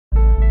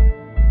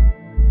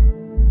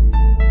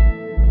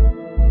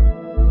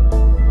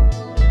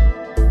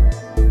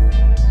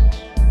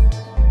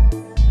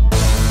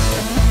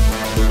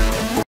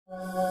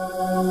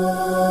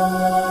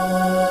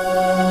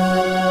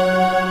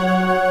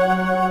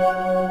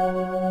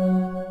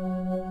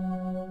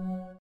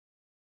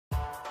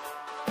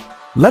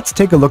Let's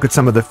take a look at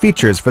some of the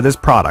features for this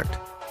product.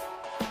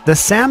 The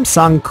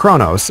Samsung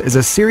Chronos is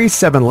a Series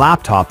 7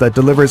 laptop that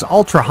delivers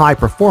ultra-high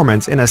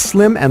performance in a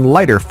slim and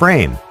lighter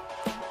frame.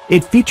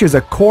 It features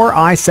a Core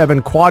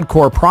i7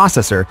 quad-core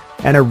processor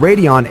and a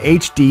Radeon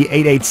HD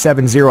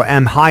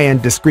 8870M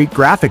high-end discrete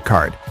graphic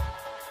card,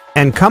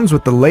 and comes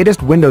with the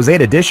latest Windows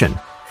 8 edition.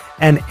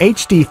 An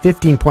HD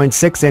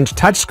 15.6-inch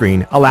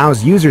touchscreen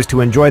allows users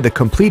to enjoy the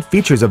complete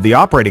features of the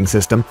operating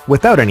system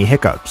without any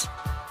hiccups.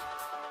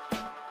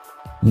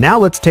 Now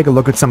let's take a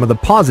look at some of the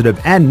positive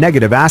and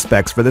negative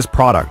aspects for this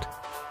product.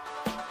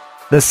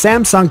 The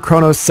Samsung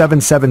Chronos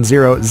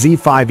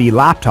 770Z5E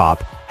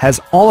laptop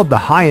has all of the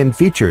high-end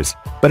features,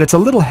 but it's a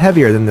little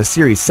heavier than the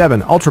Series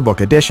 7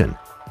 Ultrabook edition.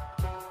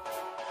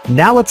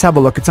 Now let's have a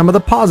look at some of the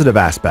positive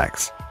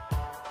aspects.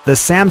 The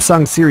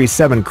Samsung Series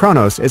 7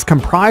 Chronos is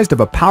comprised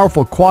of a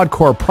powerful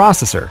quad-core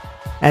processor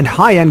and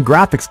high-end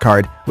graphics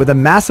card with a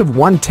massive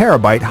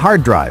 1TB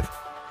hard drive.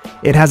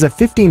 It has a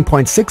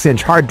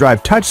 15.6-inch hard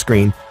drive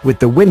touchscreen with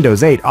the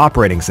Windows 8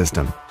 operating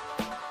system.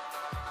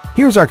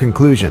 Here's our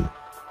conclusion.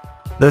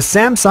 The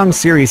Samsung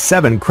Series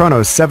 7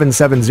 Chronos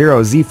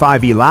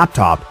 770Z5E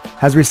laptop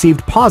has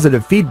received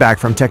positive feedback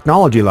from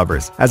technology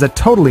lovers as a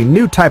totally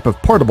new type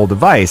of portable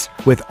device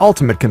with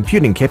ultimate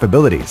computing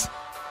capabilities.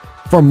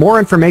 For more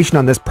information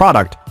on this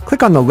product,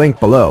 click on the link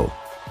below.